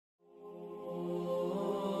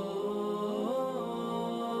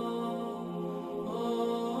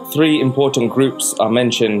Three important groups are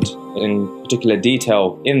mentioned in particular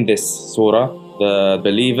detail in this surah: the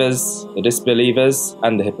believers, the disbelievers,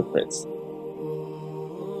 and the hypocrites.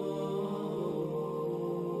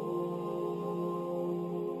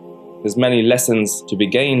 There's many lessons to be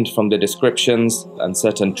gained from the descriptions and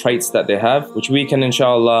certain traits that they have, which we can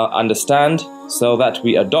inshallah understand so that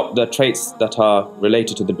we adopt the traits that are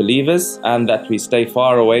related to the believers and that we stay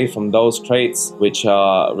far away from those traits which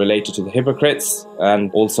are related to the hypocrites and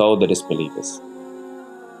also the disbelievers.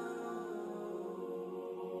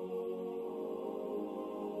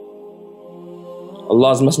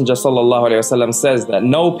 Allah's Messenger ﷺ says that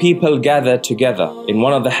no people gather together in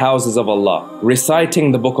one of the houses of Allah,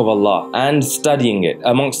 reciting the book of Allah and studying it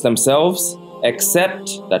amongst themselves,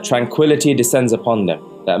 except that tranquility descends upon them,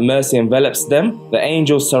 that mercy envelops them, the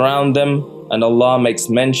angels surround them, and Allah makes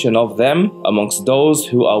mention of them amongst those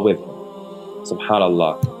who are with Him.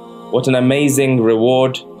 Subhanallah. What an amazing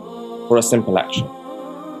reward for a simple action.